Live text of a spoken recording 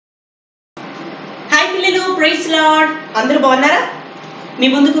Praise lord. అందరూ బాగున్నారా? మీ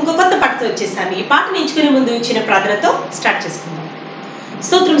ముందుకు ఇంకో కొత్త పాటతో వచ్చేసాను. ఈ పాటను ఎంచుకునే ముందు ఇచ్చిన ప్రార్థనతో స్టార్ట్ చేసుకుందాం.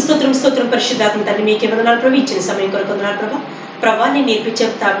 స్తోత్రం స్తోత్రం స్తోత్రం పరిశుద్ధాత్మ తండ్రి, మీకే వందనాలు ప్రభు. ఇచ్చిన సమయం కొరకు వందనాలు ప్రభా. ప్రభా, నేను నేర్పించే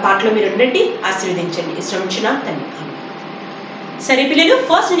పాటలో మీరు ఉండండి, ఆశీర్వదించండి. శ్రమించిన తండ్రి. సరే పిల్లలు,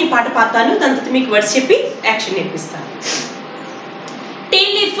 ఫస్ట్ నేను ఈ పాట పాడతాను, దాని తర్వాత మీకు వర్డ్స్ చెప్పి యాక్షన్ నేర్పిస్తాను.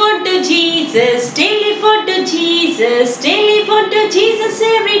 Telephone to Jesus, telephone to Jesus, telephone to Jesus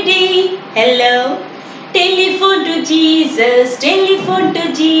every day. Hello. Telephone to Jesus, telephone to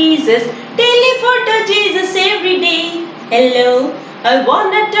Jesus, telephone to Jesus every day. Hello. I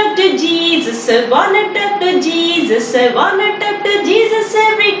wanna talk to Jesus, I wanna talk to Jesus, I wanna talk to Jesus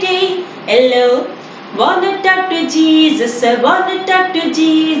every day. Hello. Wanna talk to Jesus, I wanna talk to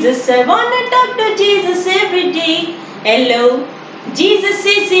Jesus, I wanna talk to Jesus every day. Hello. Jesus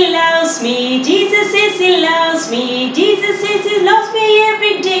says he loves me, Jesus says he loves me, Jesus says he loves me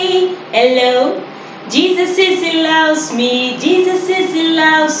every day. Hello. Jesus says he loves me, Jesus says he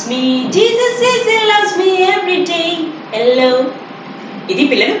loves me, Jesus says he loves me every day. Hello. ఇది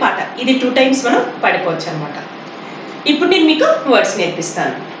పిల్లల పాట. ఇది 2 times మనం పాడుకోవచ్చు అన్నమాట. ఇప్పుడు నేను మీకు words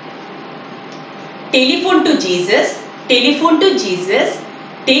నేర్పిస్తాను. Telephone to Jesus, telephone to Jesus,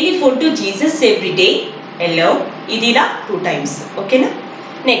 telephone to Jesus every day. Hello. ఇది ఇలా 2 times. ఓకేనా?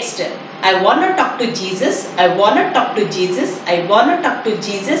 Next, I wanna talk to Jesus, I wanna talk to Jesus, I wanna talk to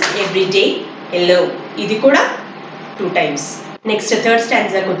Jesus every day. Hello. ఇది కూడా 2 times. Next third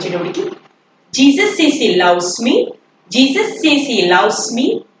స్టాంజాకి వచ్చేటప్పటికి, Jesus says he loves me, Jesus says he loves me,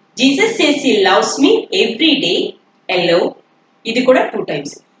 Jesus says he loves me every day. Hello. ఇది కూడా 2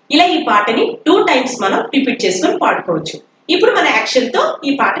 times. ఇలా ఈ పాటని 2 times మనం repeat చేసుకొని పాడుకోవచ్చు. ఇప్పుడు మన యాక్షన్తో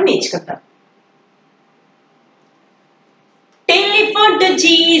ఈ పాట నేర్చుకుంటాం. Telephone to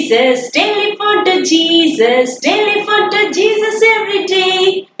Jesus, telephone to Jesus, telephone to Jesus every day.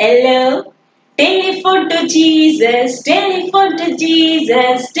 Hello. Telephone to Jesus, telephone to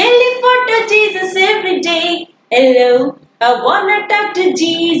Jesus, telephone to Jesus every day. Hello. I wanna talk to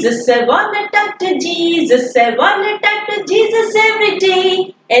Jesus, I wanna talk to Jesus, I wanna talk to Jesus every day.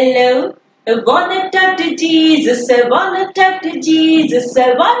 Hello. I wanna talk to Jesus, I wanna talk to Jesus, I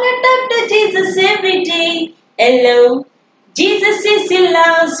wanna talk to Jesus every day. Hello. Jesus says he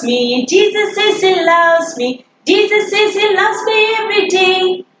loves me, Jesus says he loves me, Jesus says he loves me every day.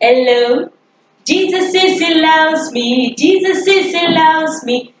 Hello. Jesus says he loves me, Jesus says he loves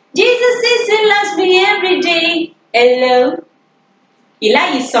me, Jesus says he loves me every day. Hello. ఇలా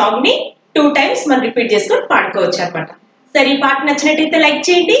ఈ song ని 2 times మనం repeat చేసుకొని పాడుకోవచ్చు అన్నమాట. సరే, ఈ పాట నచ్చినట్టయితే లైక్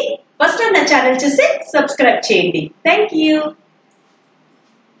చేయండి. ఫస్ట్ నా ఛానల్ చూసి సబ్స్క్రైబ్ చేయండి. Thank you.